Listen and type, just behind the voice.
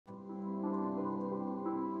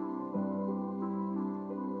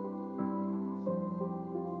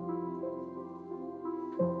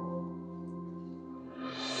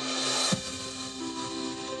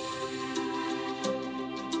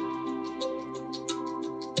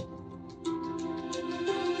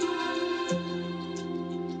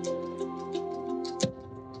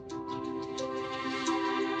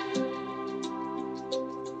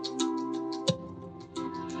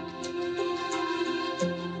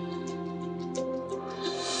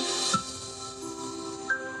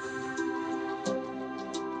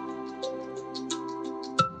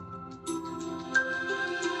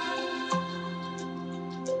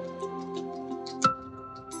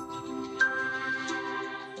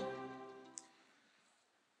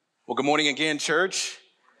Well, good morning again, church.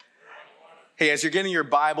 Hey, as you're getting your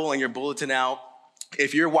Bible and your bulletin out,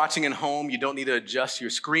 if you're watching at home, you don't need to adjust your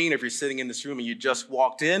screen. If you're sitting in this room and you just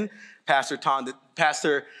walked in, Pastor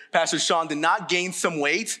Sean did not gain some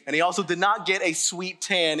weight, and he also did not get a sweet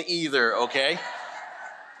tan either, okay?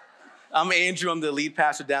 I'm Andrew. I'm the lead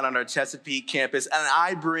pastor down on our Chesapeake campus, and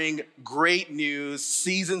I bring great news,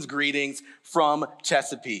 season's greetings from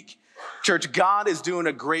Chesapeake. Church, God is doing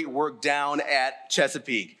a great work down at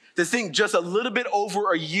Chesapeake. To think just a little bit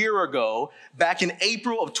over a year ago, back in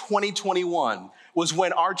April of 2021, was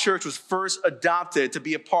when our church was first adopted to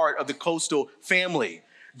be a part of the Coastal family.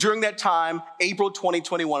 During that time, April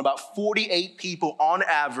 2021, about 48 people on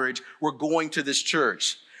average were going to this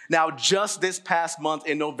church. Now, just this past month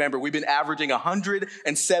in November, we've been averaging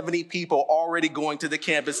 170 people already going to the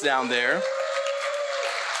campus down there.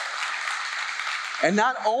 And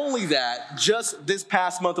not only that, just this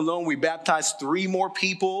past month alone, we baptized 3 more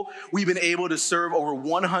people. We've been able to serve over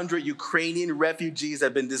 100 Ukrainian refugees that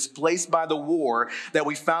have been displaced by the war that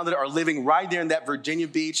we found that are living right there in that Virginia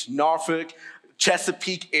Beach, Norfolk,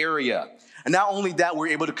 Chesapeake area. And not only that, we're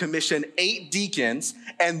able to commission 8 deacons.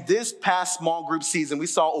 And this past small group season, we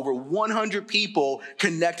saw over 100 people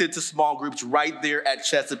connected to small groups right there at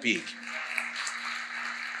Chesapeake.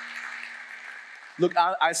 Look,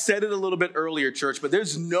 I said it a little bit earlier, church, but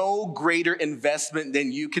there's no greater investment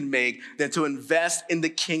than you can make than to invest in the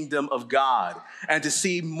kingdom of God and to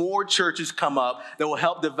see more churches come up that will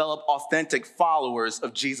help develop authentic followers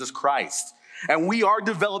of Jesus Christ. And we are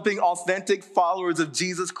developing authentic followers of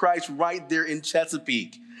Jesus Christ right there in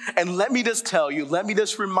Chesapeake. And let me just tell you, let me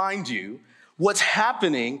just remind you, what's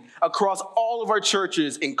happening across all of our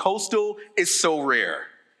churches in Coastal is so rare.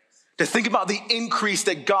 To think about the increase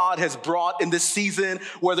that God has brought in this season,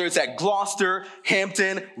 whether it's at Gloucester,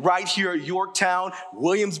 Hampton, right here at Yorktown,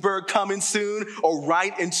 Williamsburg coming soon, or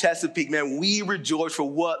right in Chesapeake, man, we rejoice for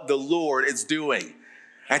what the Lord is doing.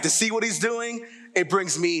 And to see what he's doing, it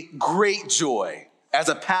brings me great joy. As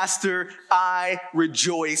a pastor, I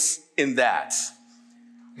rejoice in that.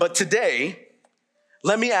 But today,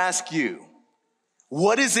 let me ask you,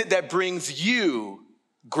 what is it that brings you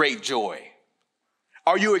great joy?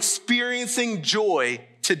 Are you experiencing joy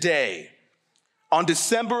today? On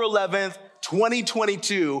December 11th,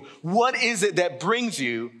 2022, what is it that brings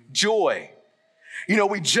you joy? You know,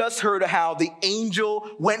 we just heard how the angel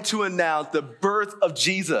went to announce the birth of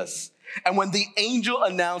Jesus. And when the angel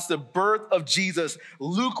announced the birth of Jesus,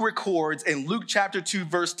 Luke records in Luke chapter 2,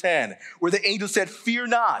 verse 10, where the angel said, "Fear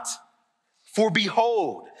not, for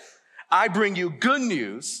behold, I bring you good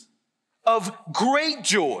news of great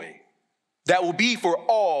joy that will be for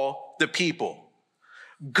all the people."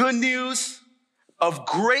 Good news of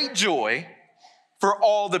great joy for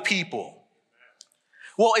all the people.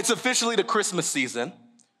 Well, it's officially the Christmas season.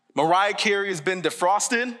 Mariah Carey has been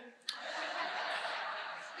defrosted.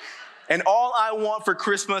 And all I want for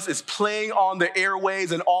Christmas is playing on the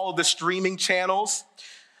airwaves and all of the streaming channels.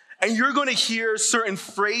 And you're going to hear certain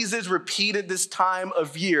phrases repeated this time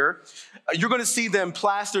of year. You're going to see them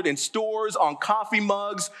plastered in stores, on coffee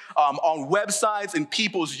mugs, on websites, in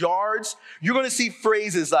people's yards. You're going to see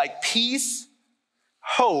phrases like peace,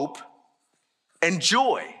 hope, and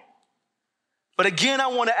joy. But again, I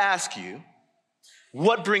want to ask you,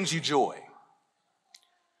 what brings you joy?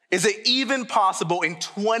 Is it even possible in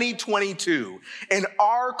 2022, in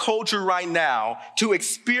our culture right now, to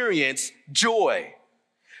experience joy?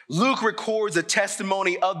 Luke records a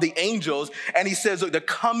testimony of the angels, and he says, look, the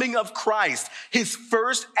coming of Christ, his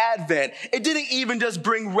first advent, it didn't even just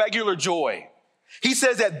bring regular joy. He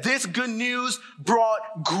says that this good news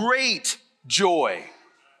brought great joy.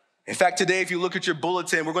 In fact, today, if you look at your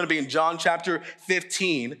bulletin, we're going to be in John chapter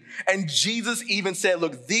 15, and Jesus even said,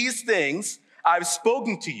 look, these things I've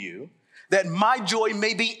spoken to you, that my joy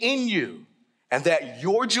may be in you, and that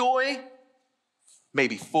your joy may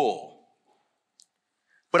be full.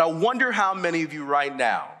 But I wonder how many of you right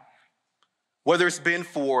now, whether it's been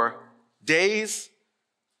for days,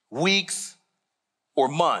 weeks, or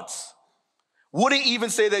months, wouldn't even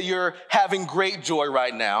say that you're having great joy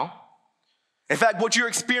right now. In fact, what you're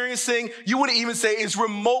experiencing, you wouldn't even say is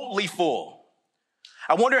remotely full.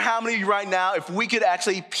 I wonder how many of you right now, if we could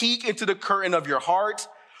actually peek into the curtain of your heart,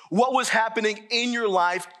 what was happening in your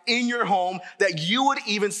life, in your home, that you would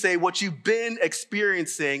even say what you've been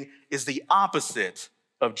experiencing is the opposite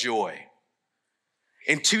of joy.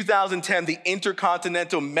 In 2010, the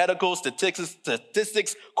Intercontinental Medical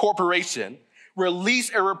Statistics Corporation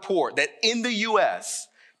released a report that in the U.S.,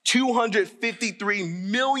 253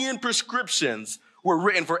 million prescriptions were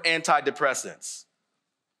written for antidepressants.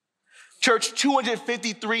 Church,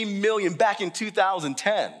 253 million back in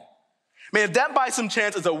 2010. Man, if that by some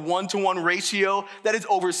chance is a 1-to-1 ratio, that is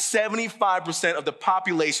over 75% of the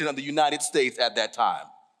population of the United States at that time.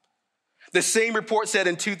 The same report said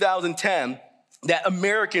in 2010 that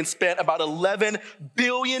Americans spent about $11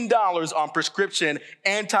 billion on prescription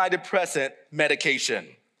antidepressant medication.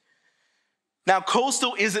 Now,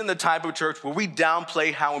 Coastal isn't the type of church where we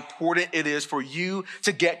downplay how important it is for you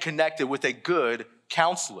to get connected with a good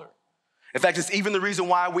counselor. In fact, it's even the reason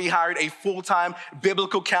why we hired a full-time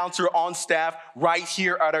biblical counselor on staff right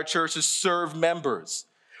here at our church to serve members.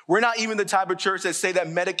 We're not even the type of church that say that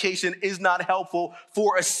medication is not helpful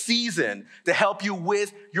for a season to help you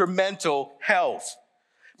with your mental health.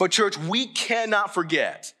 But church, we cannot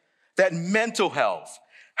forget that mental health,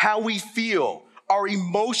 how we feel, our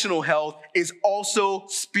emotional health is also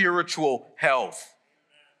spiritual health.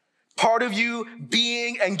 Part of you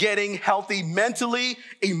being and getting healthy mentally,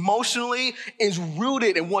 emotionally, is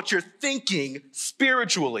rooted in what you're thinking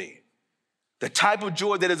spiritually. The type of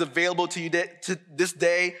joy that is available to you to this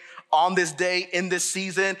day, on this day, in this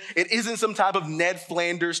season, it isn't some type of Ned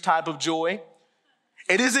Flanders type of joy.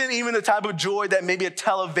 It isn't even the type of joy that maybe a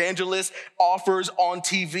televangelist offers on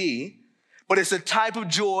TV, but it's a type of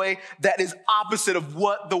joy that is opposite of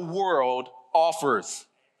what the world offers.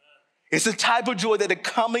 It's the type of joy that the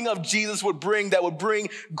coming of Jesus would bring, that would bring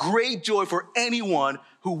great joy for anyone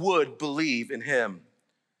who would believe in him.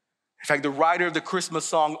 In fact, the writer of the Christmas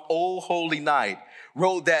song, O Holy Night,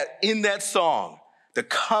 wrote that in that song, the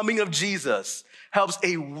coming of Jesus helps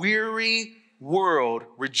a weary world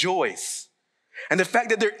rejoice. And the fact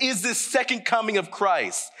that there is this second coming of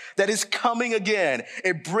Christ that is coming again,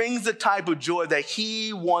 it brings the type of joy that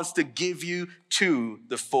he wants to give you to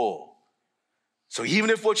the full. So even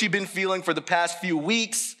if what you've been feeling for the past few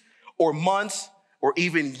weeks or months or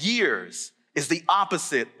even years is the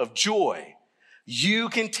opposite of joy, you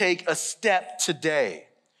can take a step today.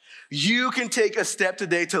 You can take a step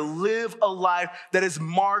today to live a life that is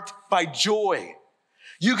marked by joy.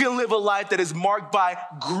 You can live a life that is marked by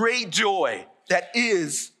great joy that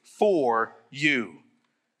is for you.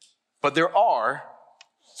 But there are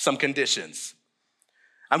some conditions.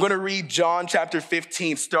 I'm going to read John chapter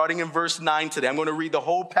 15, starting in verse 9 today. I'm going to read the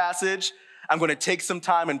whole passage. I'm going to take some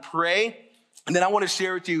time and pray. And then I want to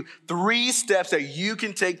share with you 3 steps that you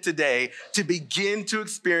can take today to begin to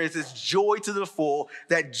experience this joy to the full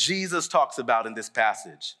that Jesus talks about in this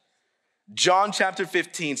passage. John chapter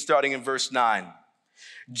 15, starting in verse 9.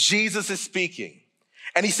 Jesus is speaking,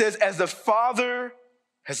 and he says, as the Father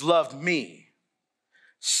has loved me,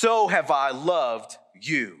 so have I loved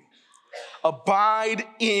you. Abide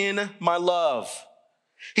in my love.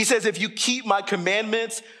 He says, if you keep my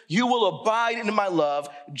commandments, you will abide in my love,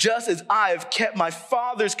 just as I have kept my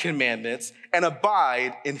Father's commandments and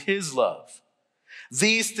abide in his love.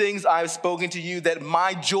 These things I have spoken to you, that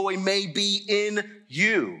my joy may be in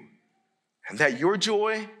you, and that your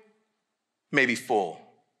joy may be full.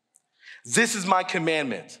 This is my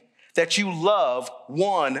commandment, that you love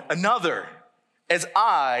one another as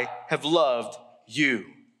I have loved you.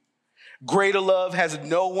 Greater love has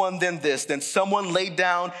no one than this, than someone laid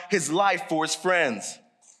down his life for his friends.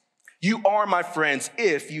 You are my friends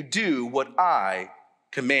if you do what I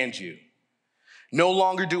command you. No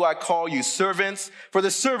longer do I call you servants, for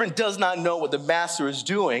the servant does not know what the master is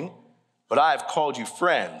doing, but I have called you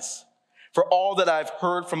friends. For all that I've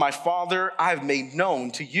heard from my Father, I have made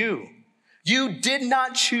known to you. You did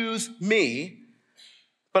not choose me,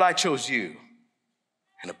 but I chose you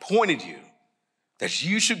and appointed you, that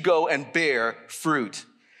you should go and bear fruit,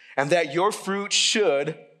 and that your fruit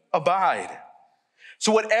should abide.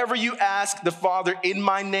 So whatever you ask the Father in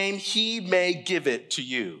my name, he may give it to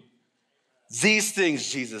you. These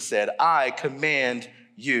things, Jesus said, I command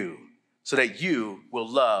you, so that you will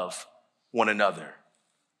love one another.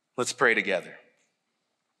 Let's pray together.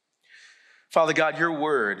 Father God, your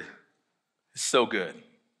word is so good.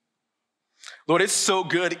 Lord, it's so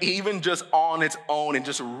good even just on its own and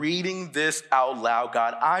just reading this out loud,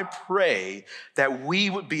 God. I pray that we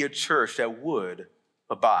would be a church that would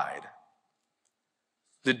abide.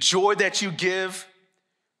 The joy that you give,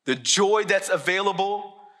 the joy that's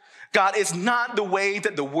available, God, it's not the way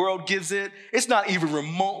that the world gives it. It's not even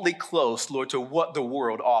remotely close, Lord, to what the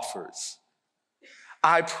world offers.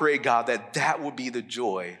 I pray, God, that that would be the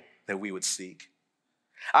joy that we would seek.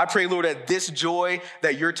 I pray, Lord, that this joy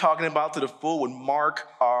that you're talking about to the full would mark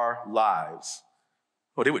our lives.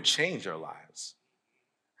 Lord, it would change our lives.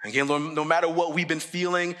 Again, Lord, no matter what we've been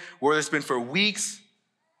feeling, whether it's been for weeks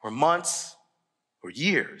or months or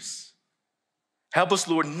years, help us,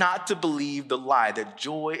 Lord, not to believe the lie that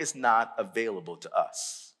joy is not available to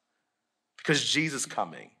us. Because Jesus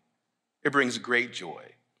coming, it brings great joy.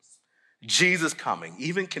 Jesus coming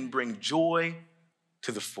even can bring joy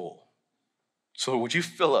to the full. So would you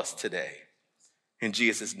fill us today? In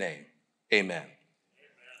Jesus' name, amen.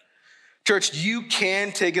 Church, you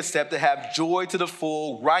can take a step to have joy to the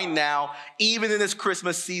full right now, even in this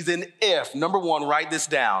Christmas season, if, number one, write this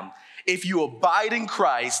down, if you abide in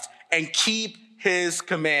Christ and keep his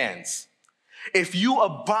commands. If you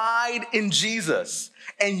abide in Jesus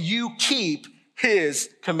and you keep his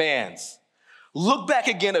commands. Look back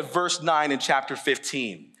again at verse 9 in chapter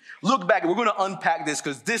 15. Look back, we're going to unpack this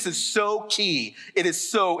because this is so key. It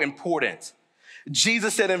is so important.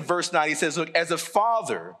 Jesus said in verse 9, he says, look, as a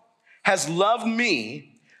father has loved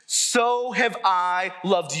me, so have I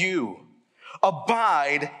loved you.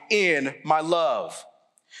 Abide in my love.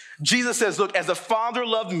 Jesus says, look, as the Father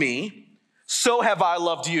loved me, so have I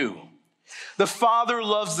loved you. The Father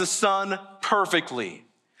loves the Son perfectly.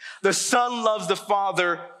 The Son loves the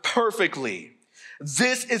Father perfectly.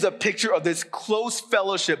 This is a picture of this close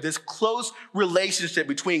fellowship, this close relationship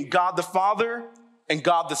between God the Father and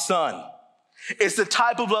God the Son. It's the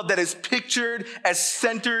type of love that is pictured as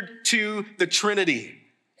centered to the Trinity.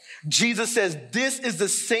 Jesus says this is the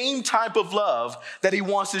same type of love that he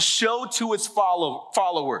wants to show to his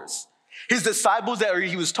followers. His disciples that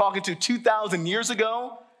he was talking to 2,000 years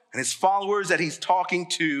ago, and his followers that he's talking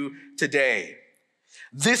to today.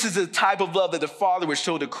 This is the type of love that the Father would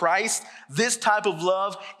show to Christ. This type of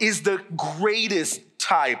love is the greatest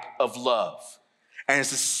type of love. And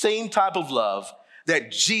it's the same type of love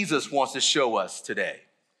that Jesus wants to show us today.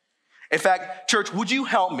 In fact, church, would you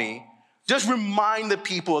help me just remind the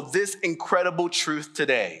people of this incredible truth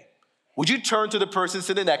today? Would you turn to the person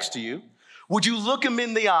sitting next to you? Would you look him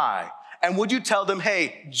in the eye? And would you tell them,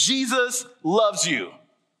 hey, Jesus loves you?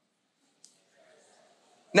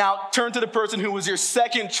 Now, turn to the person who was your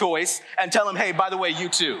second choice and tell him, hey, by the way, you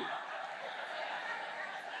too.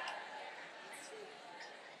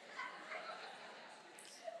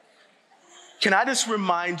 Can I just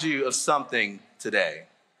remind you of something today?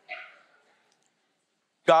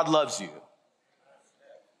 God loves you.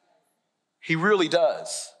 He really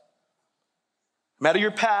does. No matter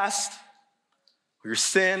your past, or your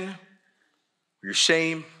sin, or your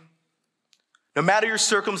shame, no matter your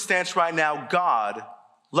circumstance right now, God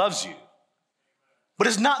loves you. But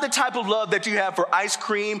it's not the type of love that you have for ice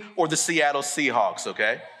cream or the Seattle Seahawks,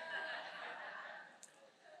 okay?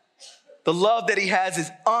 The love that he has is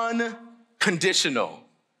unconditional.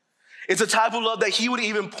 It's a type of love that he would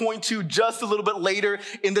even point to just a little bit later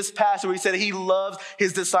in this passage where he said he loved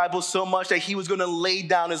his disciples so much that he was going to lay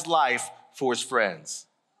down his life for his friends.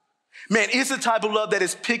 Man, it's the type of love that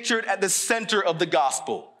is pictured at the center of the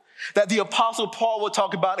gospel that the Apostle Paul will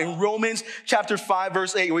talk about in Romans chapter 5,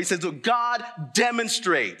 verse 8, where he says, look, God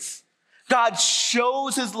demonstrates, God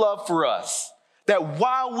shows his love for us, that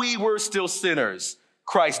while we were still sinners,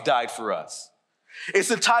 Christ died for us. It's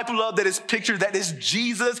the type of love that is pictured that this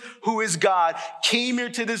Jesus, who is God, came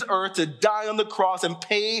here to this earth to die on the cross and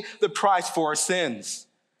pay the price for our sins.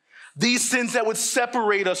 These sins that would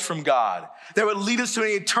separate us from God, that would lead us to an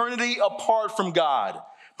eternity apart from God.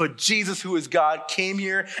 But Jesus, who is God, came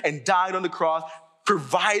here and died on the cross,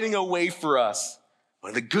 providing a way for us.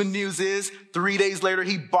 But the good news is, 3 days later,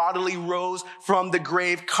 he bodily rose from the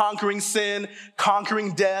grave, conquering sin,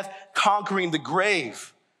 conquering death, conquering the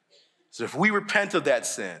grave. So if we repent of that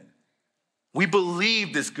sin, we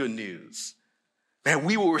believe this good news, man,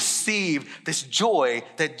 we will receive this joy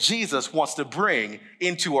that Jesus wants to bring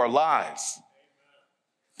into our lives.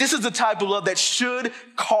 This is the type of love that should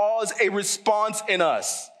cause a response in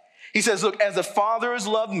us. He says, look, as the Father has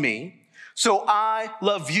loved me, so I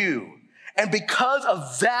love you. And because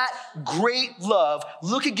of that great love,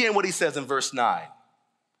 look again what he says in verse 9.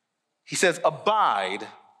 He says, abide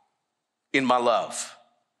in my love.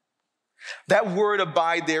 That word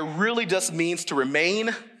abide there really just means to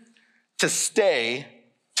remain, to stay,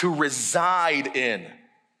 to reside in.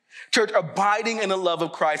 Church, abiding in the love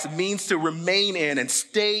of Christ means to remain in and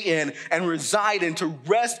stay in and reside in, to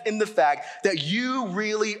rest in the fact that you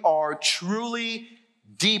really are truly,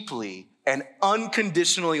 deeply, and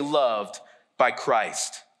unconditionally loved by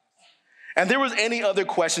Christ. And there was any other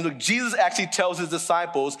question, look, Jesus actually tells his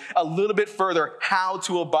disciples a little bit further how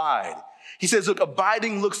to abide. He says, look,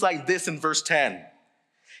 abiding looks like this in verse 10.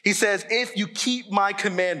 He says, if you keep my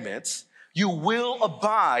commandments, you will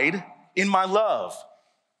abide in my love,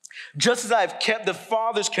 just as I have kept the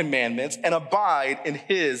Father's commandments and abide in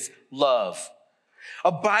his love.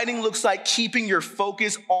 Abiding looks like keeping your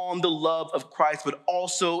focus on the love of Christ, but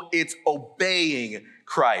also it's obeying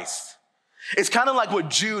Christ. It's kind of like what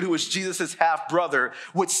Jude, who was Jesus' half-brother,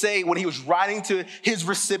 would say when he was writing to his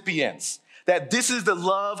recipients, that this is the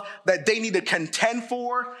love that they need to contend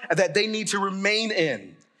for and that they need to remain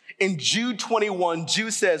in. In Jude 21,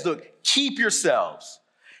 Jude says, look, keep yourselves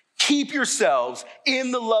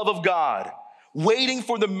in the love of God, waiting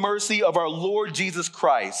for the mercy of our Lord Jesus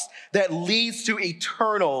Christ that leads to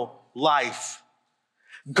eternal life.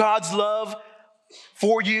 God's love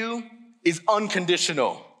for you is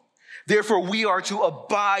unconditional. Therefore, we are to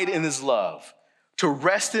abide in his love, to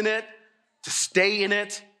rest in it, to stay in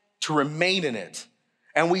it, to remain in it.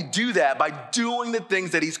 And we do that by doing the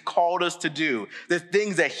things that he's called us to do, the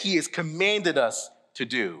things that he has commanded us to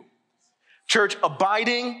do. Church,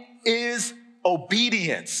 abiding is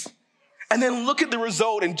obedience. And then look at the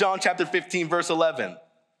result in John chapter 15, verse 11.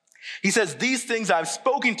 He says, these things I've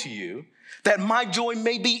spoken to you, that my joy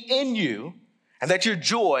may be in you, and that your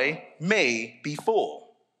joy may be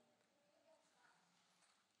full.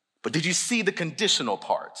 But did you see the conditional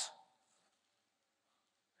part?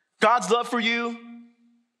 God's love for you,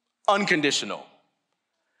 unconditional.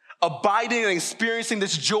 Abiding and experiencing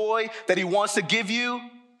this joy that he wants to give you,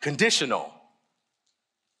 conditional.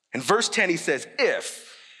 In verse 10, he says, if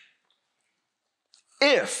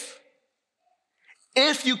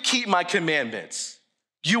you keep my commandments,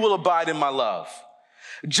 you will abide in my love,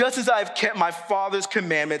 just as I have kept my Father's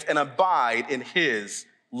commandments and abide in his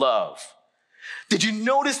love. Did you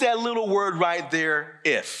notice that little word right there,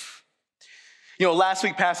 if? You know, last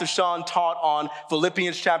week, Pastor Sean taught on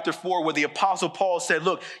Philippians chapter 4, where the Apostle Paul said,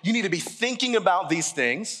 look, you need to be thinking about these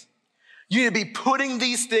things. You need to be putting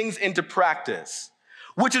these things into practice,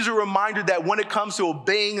 which is a reminder that when it comes to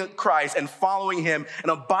obeying Christ and following him and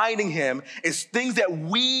abiding him, it's things that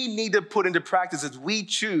we need to put into practice as we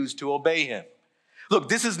choose to obey him. Look,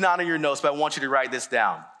 this is not in your notes, but I want you to write this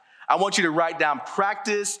down. I want you to write down,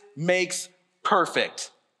 practice makes perfect,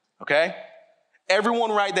 okay?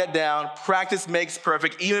 Everyone write that down. Practice makes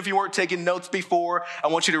perfect. Even if you weren't taking notes before, I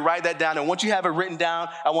want you to write that down. And once you have it written down,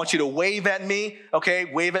 I want you to wave at me, okay?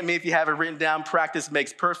 Wave at me if you have it written down. Practice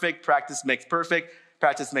makes perfect. Practice makes perfect.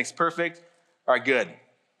 Practice makes perfect. All right, good.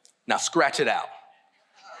 Now scratch it out.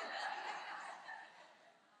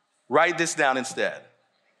 Write this down instead.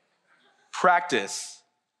 Practice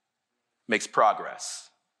makes progress.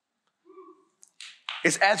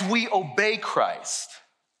 It's as we obey Christ,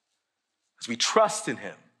 as we trust in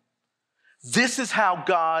him, this is how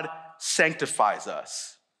God sanctifies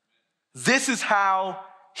us. This is how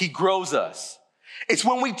he grows us. It's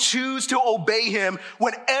when we choose to obey him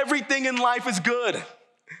when everything in life is good.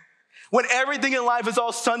 When everything in life is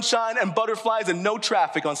all sunshine and butterflies and no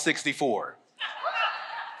traffic on 64.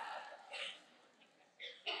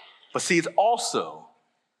 But see, it's also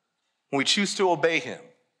when we choose to obey him,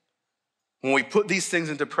 when we put these things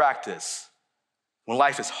into practice, when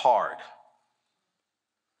life is hard,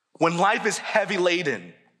 when life is heavy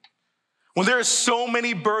laden, when there are so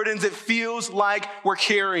many burdens it feels like we're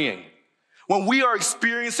carrying, when we are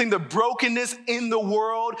experiencing the brokenness in the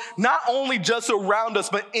world, not only just around us,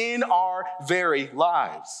 but in our very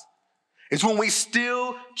lives. It's when we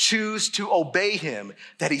still choose to obey him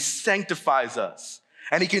that he sanctifies us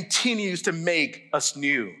and he continues to make us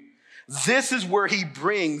new. This is where he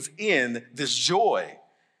brings in this joy.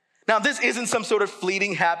 Now, this isn't some sort of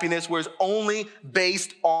fleeting happiness where it's only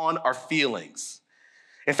based on our feelings.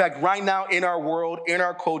 In fact, right now in our world, in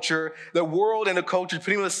our culture, the world and the culture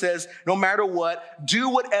pretty much says, no matter what, do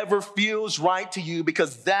whatever feels right to you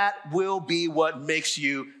because that will be what makes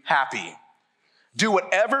you happy. Do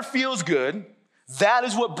whatever feels good. That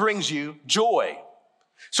is what brings you joy.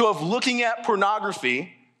 So if looking at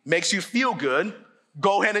pornography makes you feel good,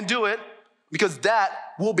 go ahead and do it because that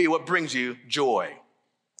will be what brings you joy.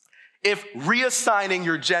 If reassigning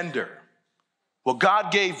your gender, what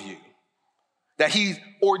God gave you, that he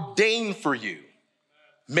ordained for you,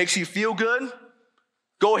 makes you feel good,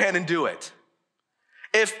 go ahead and do it.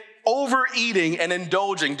 If overeating and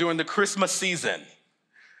indulging during the Christmas season,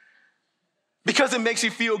 because it makes you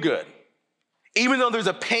feel good, even though there's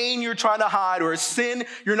a pain you're trying to hide or a sin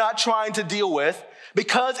you're not trying to deal with,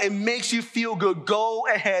 because it makes you feel good, go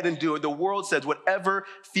ahead and do it. The world says whatever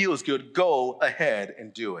feels good, go ahead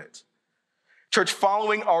and do it. Church,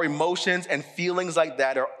 following our emotions and feelings like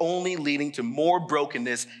that are only leading to more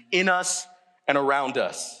brokenness in us and around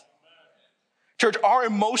us. Church, our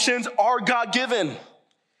emotions are God-given.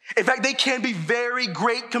 In fact, they can be very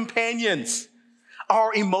great companions.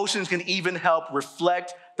 Our emotions can even help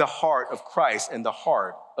reflect the heart of Christ and the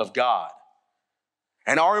heart of God.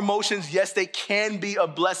 And our emotions, yes, they can be a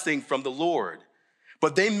blessing from the Lord,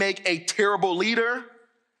 but they make a terrible leader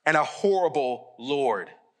and a horrible Lord.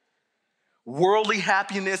 Worldly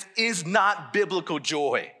happiness is not biblical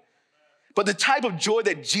joy. But the type of joy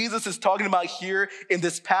that Jesus is talking about here in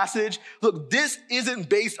this passage, look, this isn't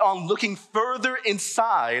based on looking further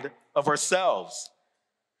inside of ourselves,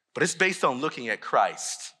 but it's based on looking at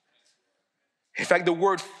Christ. In fact, the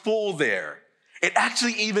word full there, it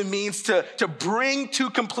actually even means to bring to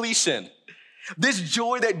completion. This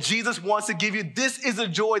joy that Jesus wants to give you, this is a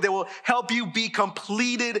joy that will help you be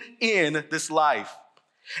completed in this life.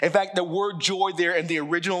 In fact, the word joy there in the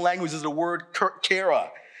original language is the word kara,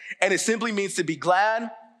 and it simply means to be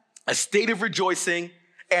glad, a state of rejoicing,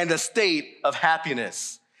 and a state of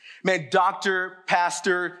happiness. Man, doctor,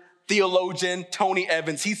 pastor, theologian Tony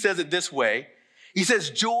Evans, he says it this way. He says,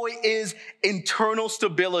 joy is internal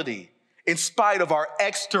stability in spite of our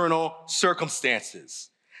external circumstances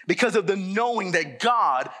because of the knowing that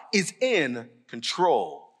God is in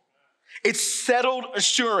control. It's settled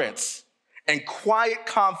assurance and quiet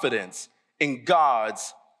confidence in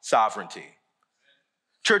God's sovereignty.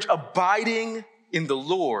 Church, abiding in the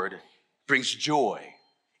Lord brings joy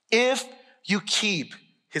if you keep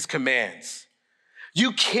his commands.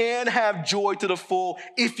 You can have joy to the full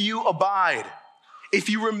if you abide, if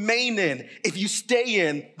you remain in, if you stay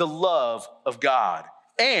in the love of God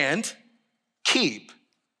and keep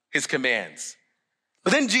his commands.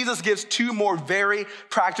 But then Jesus gives two more very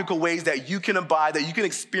practical ways that you can abide, that you can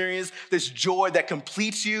experience this joy that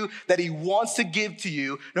completes you, that he wants to give to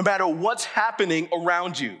you no matter what's happening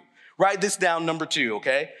around you. Write this down, number 2,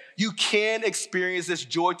 okay? You can experience this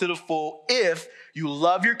joy to the full if you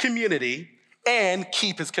love your community and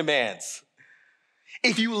keep his commands.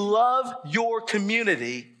 If you love your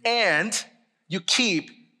community and you keep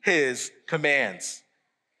his commands.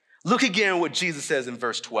 Look again what Jesus says in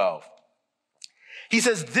verse 12. He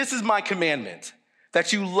says, this is my commandment,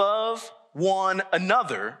 that you love one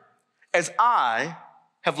another as I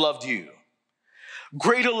have loved you.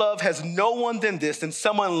 Greater love has no one than this, than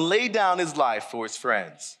someone lay down his life for his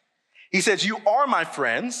friends. He says, you are my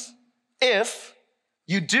friends if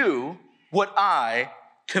you do what I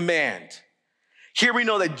command. Here we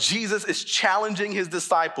know that Jesus is challenging his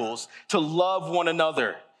disciples to love one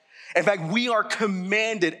another. In fact, we are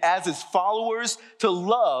commanded as his followers to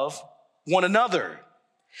love one another.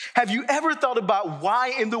 Have you ever thought about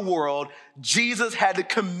why in the world Jesus had to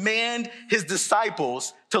command his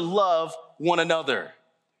disciples to love one another?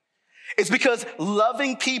 It's because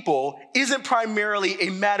loving people isn't primarily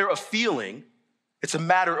a matter of feeling, it's a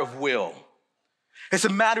matter of will. It's a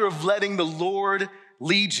matter of letting the Lord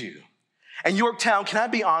lead you. And Yorktown, can I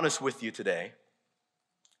be honest with you today?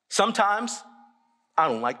 Sometimes I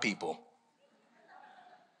don't like people.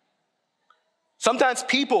 Sometimes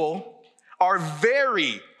people are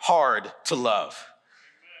very hard to love.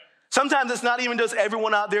 Sometimes it's not even just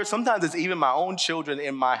everyone out there. Sometimes it's even my own children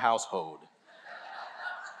in my household.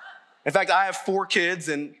 In fact, I have 4 kids,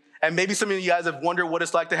 and maybe some of you guys have wondered what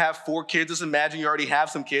it's like to have 4 kids. Just imagine you already have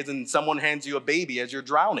some kids and someone hands you a baby as you're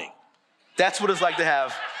drowning. That's what it's like to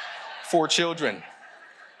have 4 children.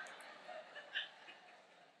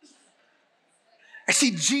 And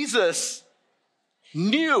see, Jesus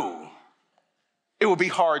knew it would be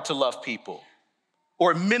hard to love people,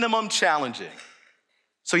 or at minimum challenging.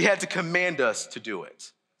 So he had to command us to do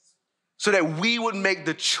it so that we would make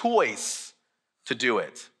the choice to do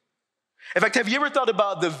it. In fact, have you ever thought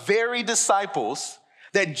about the very disciples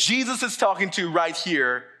that Jesus is talking to right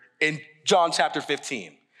here in John chapter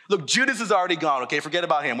 15? Look, Judas is already gone, okay? Forget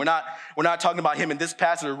about him. We're not talking about him in this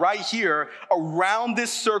passage. Right here, around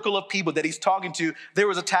this circle of people that he's talking to, there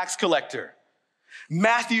was a tax collector.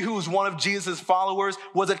 Matthew, who was one of Jesus' followers,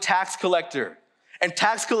 was a tax collector. And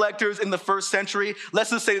tax collectors in the first century,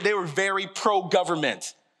 let's just say they were very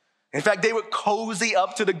pro-government. In fact, they would cozy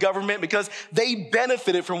up to the government because they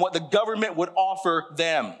benefited from what the government would offer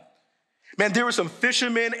them. Man, there were some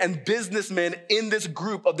fishermen and businessmen in this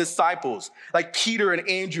group of disciples, like Peter and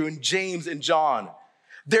Andrew and James and John.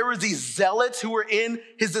 There were these zealots who were in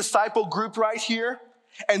his disciple group right here,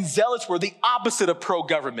 and zealots were the opposite of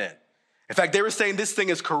pro-government. In fact, they were saying this thing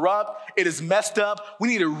is corrupt, it is messed up, we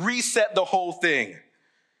need to reset the whole thing.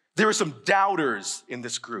 There were some doubters in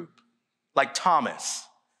this group, like Thomas,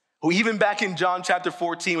 who even back in John chapter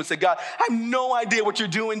 14 would say, God, I have no idea what you're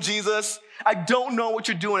doing, Jesus. I don't know what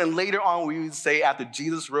you're doing. And later on, we would say, after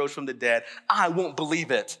Jesus rose from the dead, I won't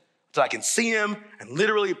believe it until I can see him and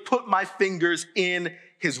literally put my fingers in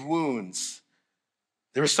his wounds.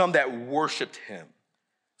 There were some that worshiped him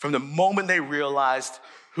from the moment they realized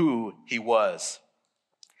who he was.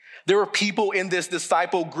 There were people in this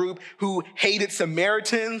disciple group who hated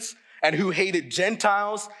Samaritans and who hated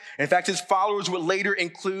Gentiles. In fact, his followers would later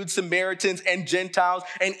include Samaritans and Gentiles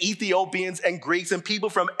and Ethiopians and Greeks and people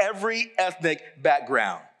from every ethnic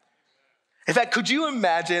background. In fact, could you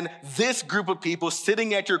imagine this group of people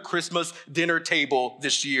sitting at your Christmas dinner table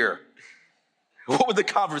this year? What would the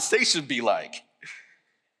conversation be like?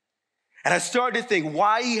 And I started to think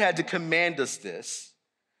why he had to command us this.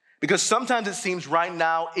 Because sometimes it seems right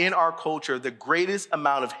now in our culture, the greatest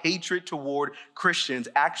amount of hatred toward Christians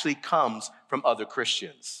actually comes from other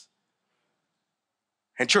Christians.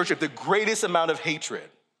 And church, if the greatest amount of hatred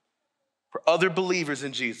for other believers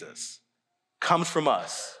in Jesus comes from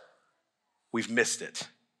us, we've missed it.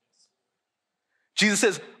 Jesus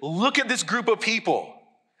says, look at this group of people.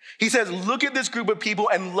 He says, look at this group of people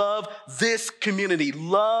and love this community.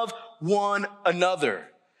 Love one another.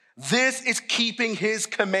 This is keeping his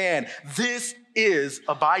command. This is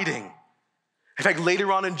abiding. In fact,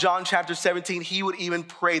 later on in John chapter 17, he would even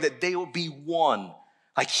pray that they will be one,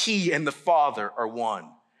 like he and the Father are one.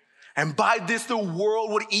 And by this, the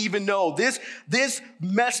world would even know this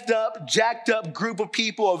messed up, jacked up group of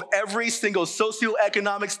people of every single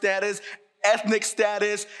socioeconomic status, ethnic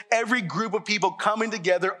status, every group of people coming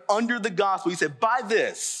together under the gospel. He said, by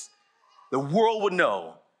this, the world would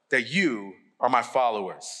know that you are my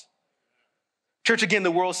followers. Church, again, the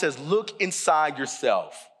world says, look inside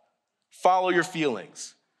yourself. Follow your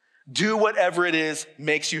feelings. Do whatever it is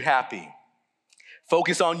makes you happy.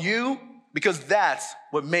 Focus on you because that's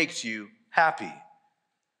what makes you happy.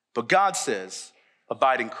 But God says,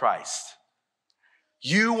 abide in Christ.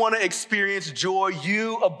 You want to experience joy,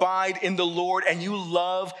 you abide in the Lord, and you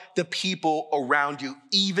love the people around you,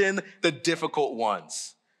 even the difficult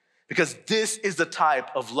ones. Because this is the type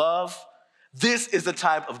of love, this is the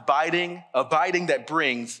type of abiding that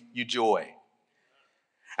brings you joy.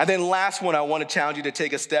 And then last one I want to challenge you to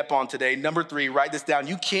take a step on today. Number 3, write this down.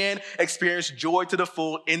 You can experience joy to the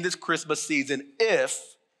full in this Christmas season if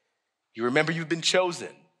you remember you've been chosen,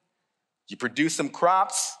 you produce some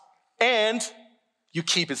crops, and you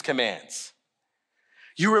keep his commands.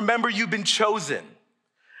 You remember you've been chosen,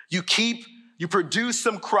 you produce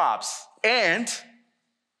some crops, and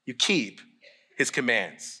you keep his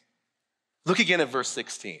commands. Look again at verse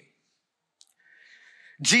 16.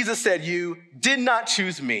 Jesus said, you did not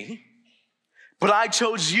choose me, but I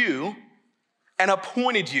chose you and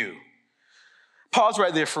appointed you. Pause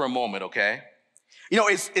right there for a moment, okay? You know,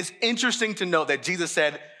 it's interesting to note that Jesus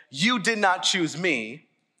said, you did not choose me,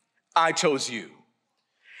 I chose you.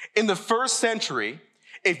 In the first century,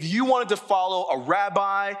 if you wanted to follow a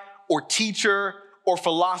rabbi or teacher or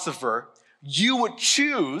philosopher, you would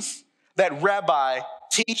choose that rabbi,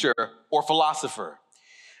 teacher, or philosopher.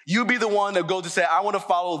 You'd be the one that goes to say, I want to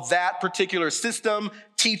follow that particular system,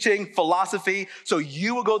 teaching, philosophy. So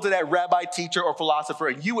you would go to that rabbi, teacher, or philosopher,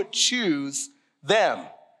 and you would choose them.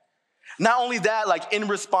 Not only that, like in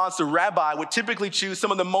response, the rabbi would typically choose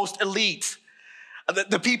some of the most elite,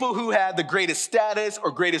 the people who had the greatest status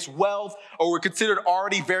or greatest wealth or were considered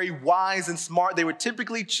already very wise and smart. They would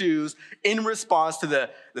typically choose, in response to the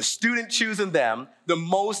student choosing them, the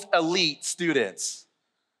most elite students.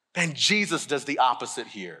 And Jesus does the opposite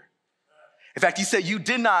here. In fact, he said, you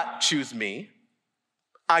did not choose me,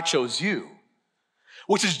 I chose you.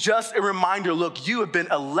 Which is just a reminder, look, you have been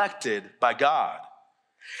elected by God.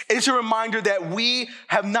 It's a reminder that we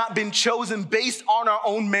have not been chosen based on our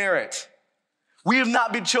own merit. We have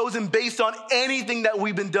not been chosen based on anything that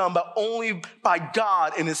we've been done, but only by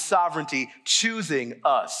God in his sovereignty choosing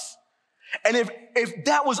us. And if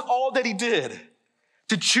that was all that he did,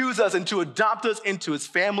 to choose us and to adopt us into his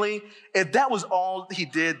family, if that was all he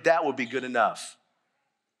did, that would be good enough.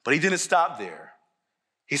 But he didn't stop there.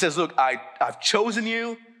 He says, look, I've chosen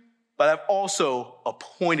you, but I've also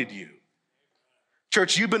appointed you.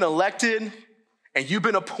 Church, you've been elected and you've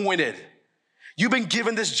been appointed. You've been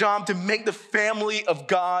given this job to make the family of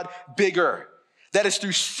God bigger. That is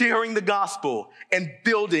through sharing the gospel and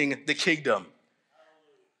building the kingdom.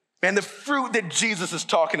 And the fruit that Jesus is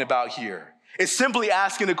talking about here is simply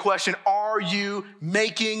asking the question, are you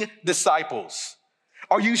making disciples?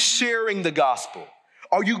 Are you sharing the gospel?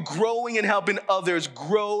 Are you growing and helping others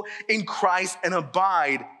grow in Christ and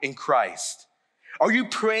abide in Christ? Are you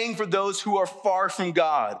praying for those who are far from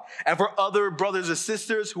God and for other brothers and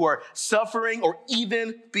sisters who are suffering or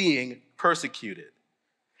even being persecuted?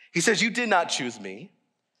 He says, you did not choose me,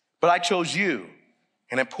 but I chose you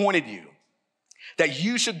and appointed you, that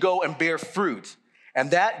you should go and bear fruit,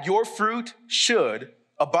 and that your fruit should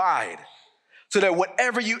abide, so that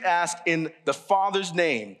whatever you ask in the Father's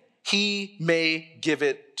name, he may give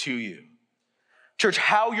it to you. Church,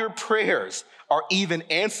 how your prayers are even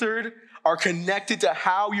answered are connected to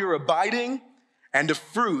how you're abiding and the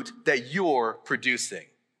fruit that you're producing.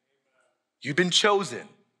 You've been chosen,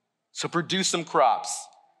 so produce some crops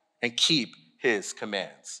and keep his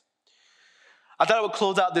commands. I thought I would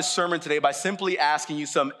close out this sermon today by simply asking you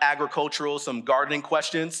some agricultural, some gardening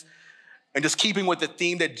questions, and just keeping with the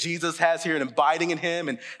theme that Jesus has here and abiding in him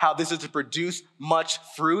and how this is to produce much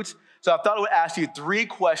fruit. So I thought I would ask you 3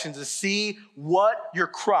 questions to see what your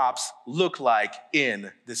crops look like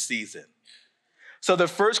in this season. So the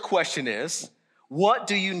first question is, what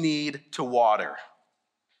do you need to water?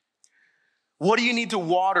 What do you need to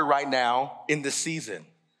water right now in this season?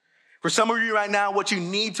 For some of you right now, what you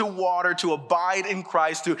need to water to abide in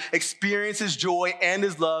Christ, to experience his joy and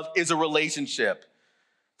his love is a relationship.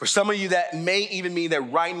 For some of you, that may even mean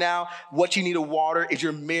that right now, what you need to water is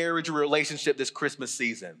your marriage or relationship this Christmas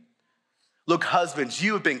season. Look, husbands,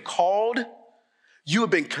 you have been called, you have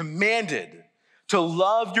been commanded to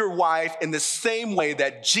love your wife in the same way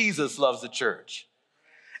that Jesus loves the church.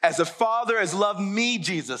 As the Father has loved me,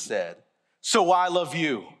 Jesus said, so I love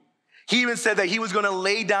you. He even said that he was going to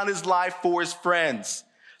lay down his life for his friends.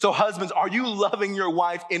 So husbands, are you loving your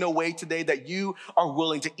wife in a way today that you are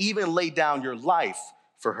willing to even lay down your life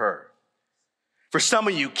for her? For some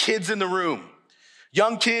of you, kids in the room,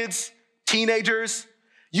 young kids, teenagers,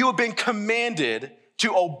 you have been commanded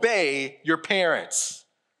to obey your parents.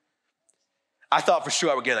 I thought for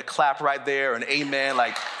sure I would get a clap right there, an amen,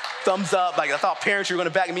 like thumbs up. Like I thought parents were going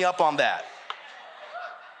to back me up on that.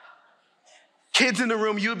 Kids in the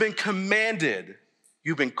room, you've been commanded,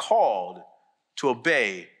 you've been called to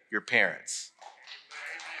obey your parents.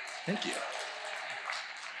 Thank you.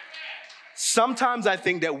 Sometimes I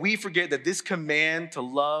think that we forget that this command to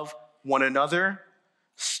love one another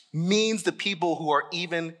means the people who are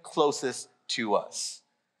even closest to us.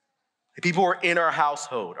 The people who are in our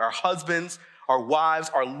household, our husbands, our wives,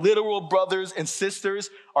 our literal brothers and sisters,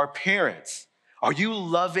 our parents. Are you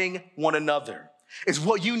loving one another? Is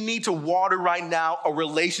what you need to water right now a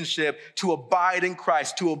relationship to abide in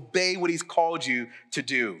Christ, to obey what he's called you to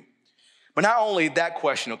do? But not only that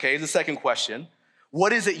question, okay, here's the second question.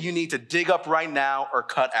 What is it you need to dig up right now or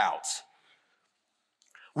cut out?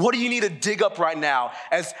 What do you need to dig up right now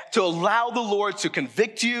as to allow the Lord to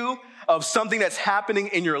convict you of something that's happening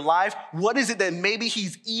in your life? What is it that maybe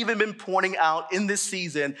he's even been pointing out in this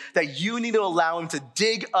season that you need to allow him to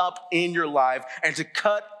dig up in your life and to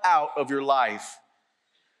cut out of your life?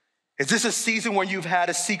 Is this a season where you've had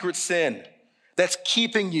a secret sin that's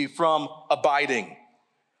keeping you from abiding?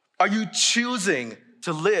 Are you choosing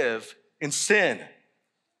to live in sin?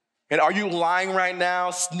 And are you lying right now,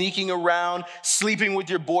 sneaking around, sleeping with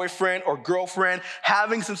your boyfriend or girlfriend,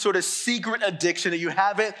 having some sort of secret addiction that you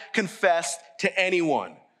haven't confessed to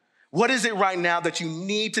anyone? What is it right now that you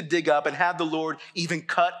need to dig up and have the Lord even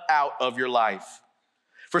cut out of your life?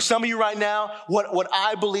 For some of you right now, what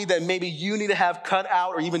I believe that maybe you need to have cut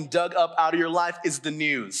out or even dug up out of your life is the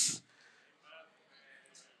news.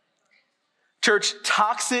 Church,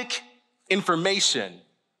 toxic information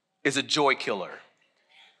is a joy killer.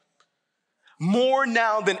 More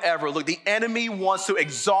now than ever, look, the enemy wants to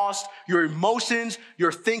exhaust your emotions,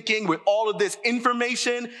 your thinking with all of this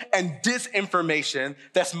information and disinformation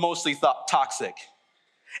that's mostly toxic.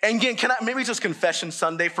 And again, maybe just confession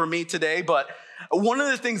Sunday for me today, but one of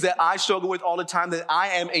the things that I struggle with all the time that I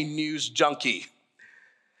am a news junkie.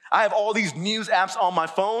 I have all these news apps on my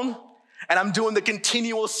phone, and I'm doing the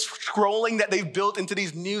continual scrolling that they've built into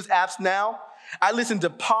these news apps now. I listen to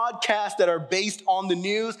podcasts that are based on the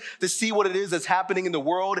news to see what it is that's happening in the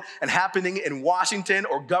world and happening in Washington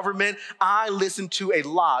or government. I listen to a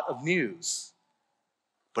lot of news.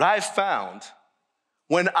 But I have found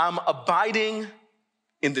when I'm abiding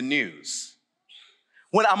in the news,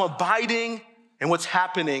 when I'm abiding in what's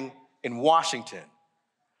happening in Washington,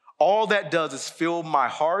 all that does is fill my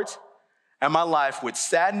heart and my life with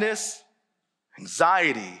sadness,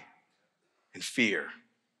 anxiety, and fear.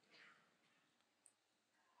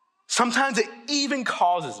 Sometimes it even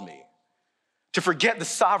causes me to forget the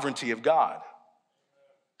sovereignty of God,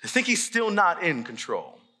 to think he's still not in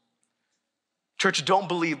control. Church, don't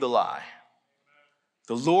believe the lie.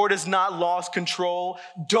 The Lord has not lost control.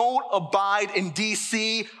 Don't abide in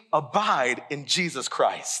DC, abide in Jesus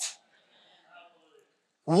Christ.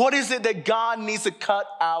 What is it that God needs to cut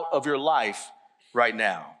out of your life right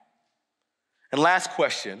now? And last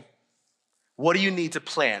question, what do you need to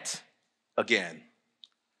plant again?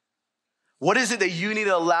 What is it that you need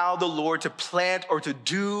to allow the Lord to plant or to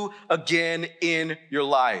do again in your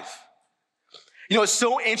life? You know, it's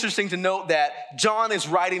so interesting to note that John is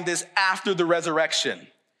writing this after the resurrection.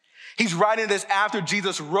 He's writing this after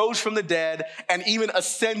Jesus rose from the dead and even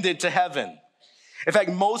ascended to heaven. In fact,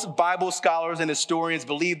 most Bible scholars and historians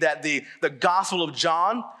believe that the Gospel of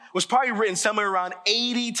John was probably written somewhere around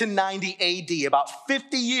 80 to 90 AD, about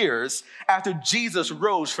 50 years after Jesus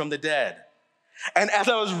rose from the dead. And as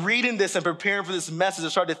I was reading this and preparing for this message, I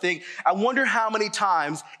started to think, I wonder how many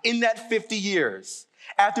times in that 50 years,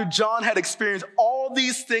 after John had experienced all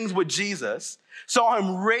these things with Jesus, saw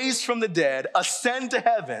him raised from the dead, ascend to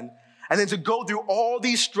heaven, and then to go through all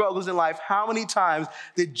these struggles in life, how many times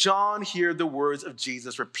did John hear the words of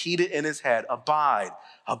Jesus repeated in his head? Abide,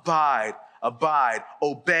 abide, abide,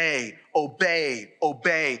 obey, obey,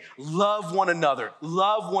 obey, love one another,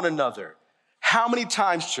 love one another. How many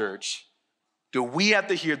times, church, do we have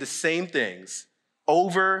to hear the same things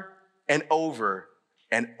over and over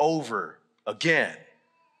and over again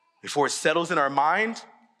before it settles in our mind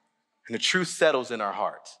and the truth settles in our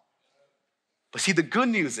heart? But see, the good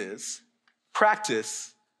news is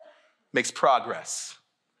practice makes progress.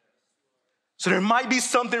 So there might be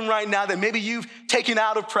something right now that maybe you've taken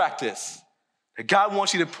out of practice that God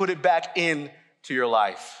wants you to put it back into your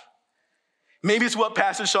life. Maybe it's what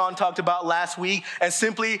Pastor Sean talked about last week, and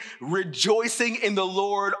simply rejoicing in the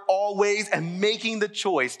Lord always and making the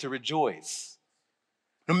choice to rejoice.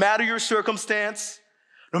 No matter your circumstance,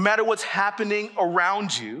 no matter what's happening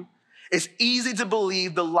around you, it's easy to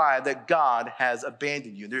believe the lie that God has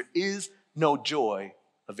abandoned you. There is no joy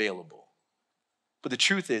available. But the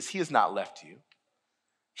truth is, he has not left you.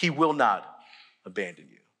 He will not abandon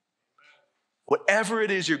you. Whatever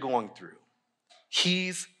it is you're going through,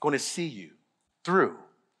 he's going to see you through.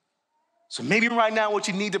 So maybe right now what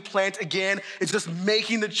you need to plant again is just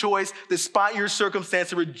making the choice despite your circumstance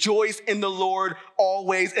to rejoice in the Lord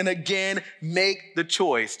always, and again, make the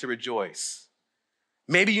choice to rejoice.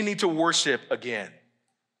 Maybe you need to worship again,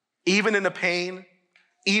 even in the pain,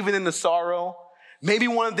 even in the sorrow. Maybe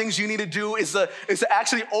one of the things you need to do is to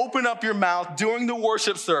actually open up your mouth during the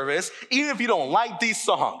worship service, even if you don't like these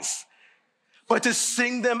songs, but to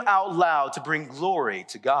sing them out loud to bring glory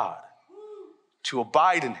to God, to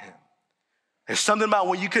abide in him. There's something about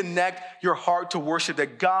when you connect your heart to worship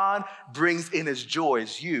that God brings in his joy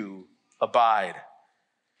as you abide.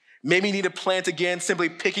 Maybe you need to plant again, simply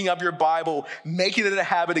picking up your Bible, making it a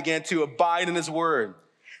habit again to abide in his word.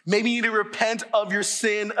 Maybe you need to repent of your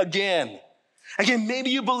sin again. Again,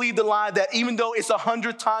 maybe you believe the lie that even though it's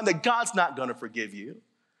 100th time that God's not going to forgive you.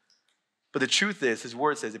 But the truth is, his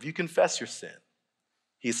word says, if you confess your sin,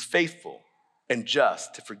 he is faithful and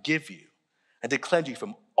just to forgive you and to cleanse you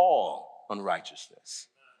from all unrighteousness.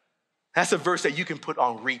 That's a verse that you can put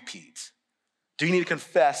on repeat. Do you need to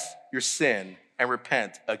confess your sin and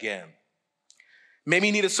repent again? Maybe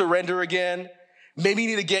you need to surrender again. Maybe you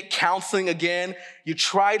need to get counseling again. You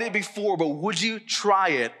tried it before, but would you try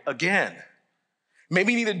it again?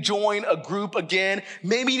 Maybe you need to join a group again.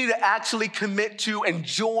 Maybe you need to actually commit to and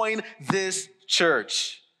join this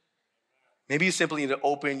church. Maybe you simply need to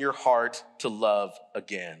open your heart to love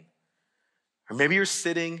again. Or maybe you're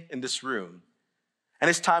sitting in this room and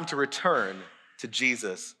it's time to return to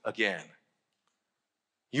Jesus again.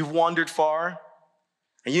 You've wandered far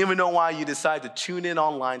and you don't even know why you decided to tune in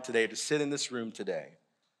online today, to sit in this room today.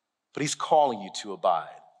 But he's calling you to abide.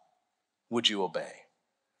 Would you obey?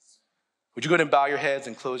 Would you go ahead and bow your heads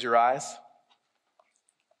and close your eyes?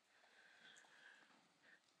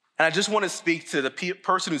 And I just want to speak to the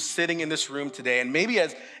person who's sitting in this room today. And maybe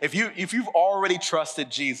if you've already trusted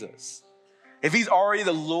Jesus, if he's already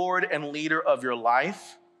the Lord and leader of your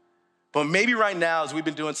life, but maybe right now, as we've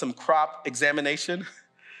been doing some crop examination,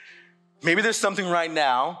 maybe there's something right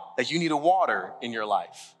now that you need to water in your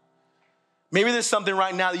life. Maybe there's something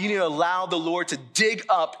right now that you need to allow the Lord to dig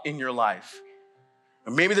up in your life.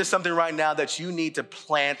 Or maybe there's something right now that you need to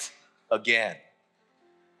plant again.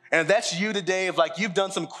 And if that's you today, if like you've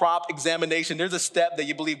done some crop examination, there's a step that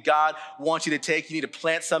you believe God wants you to take. You need to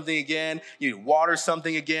plant something again. You need to water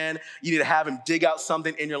something again. You need to have him dig out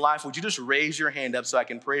something in your life. Would you just raise your hand up so I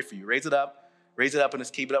can pray for you? Raise it up, and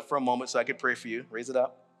just keep it up for a moment so I can pray for you. Raise it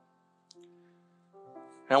up.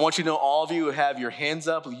 And I want you to know, all of you who have your hands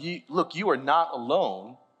up, look, you are not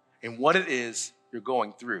alone in what it is you're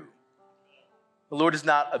going through. The Lord has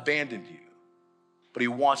not abandoned you, but he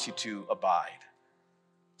wants you to abide.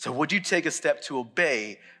 So would you take a step to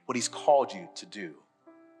obey what he's called you to do,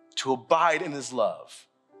 to abide in his love,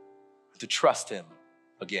 to trust him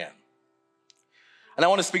again? And I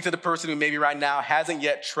want to speak to the person who maybe right now hasn't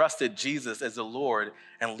yet trusted Jesus as the Lord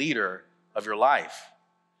and leader of your life.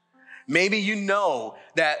 Maybe you know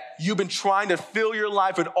that you've been trying to fill your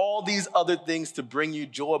life with all these other things to bring you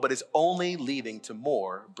joy, but it's only leading to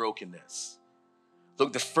more brokenness.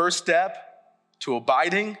 Look, the first step to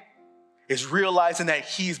abiding is realizing that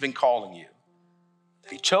he's been calling you,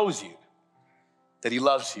 that he chose you, that he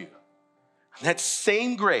loves you. And that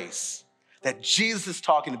same grace that Jesus is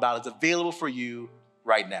talking about is available for you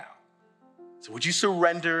right now. So would you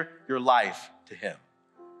surrender your life to him?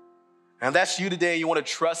 And if that's you today, you want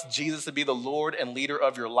to trust Jesus to be the Lord and leader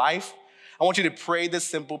of your life, I want you to pray this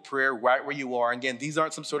simple prayer right where you are. Again, these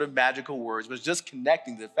aren't some sort of magical words, but it's just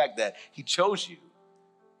connecting to the fact that he chose you,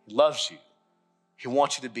 he loves you, he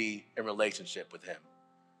wants you to be in relationship with him.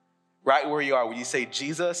 Right where you are, will you say,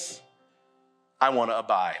 Jesus, I want to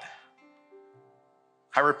abide.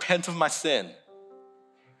 I repent of my sin.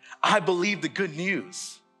 I believe the good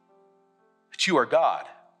news that you are God.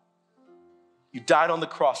 You died on the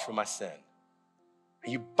cross for my sin,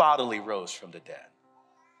 and you bodily rose from the dead.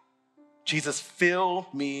 Jesus, fill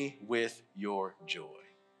me with your joy.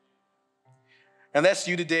 And that's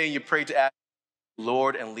you today, and you pray to ask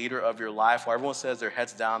Lord and leader of your life. While everyone says their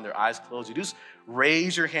heads down, their eyes closed, you just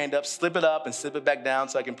raise your hand up, slip it up, and slip it back down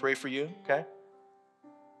so I can pray for you, okay?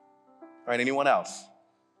 All right, anyone else?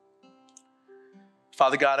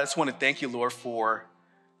 Father God, I just want to thank you, Lord, for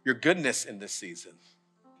your goodness in this season.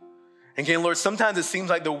 And again, Lord, sometimes it seems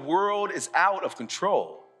like the world is out of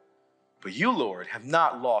control, but you, Lord, have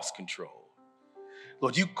not lost control.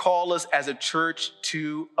 Lord, you call us as a church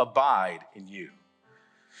to abide in you.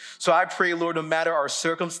 So I pray, Lord, no matter our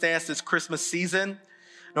circumstance this Christmas season,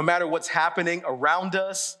 no matter what's happening around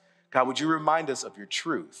us, God, would you remind us of your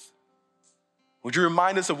truth? Would you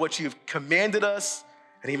remind us of what you've commanded us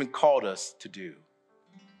and even called us to do?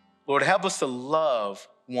 Lord, help us to love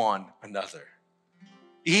one another,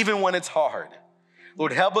 even when it's hard.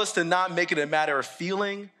 Lord, help us to not make it a matter of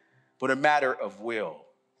feeling, but a matter of will.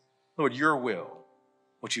 Lord, your will,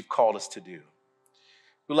 what you've called us to do.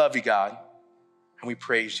 We love you, God, and we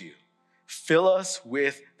praise you. Fill us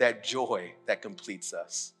with that joy that completes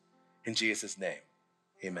us. In Jesus' name,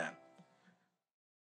 amen.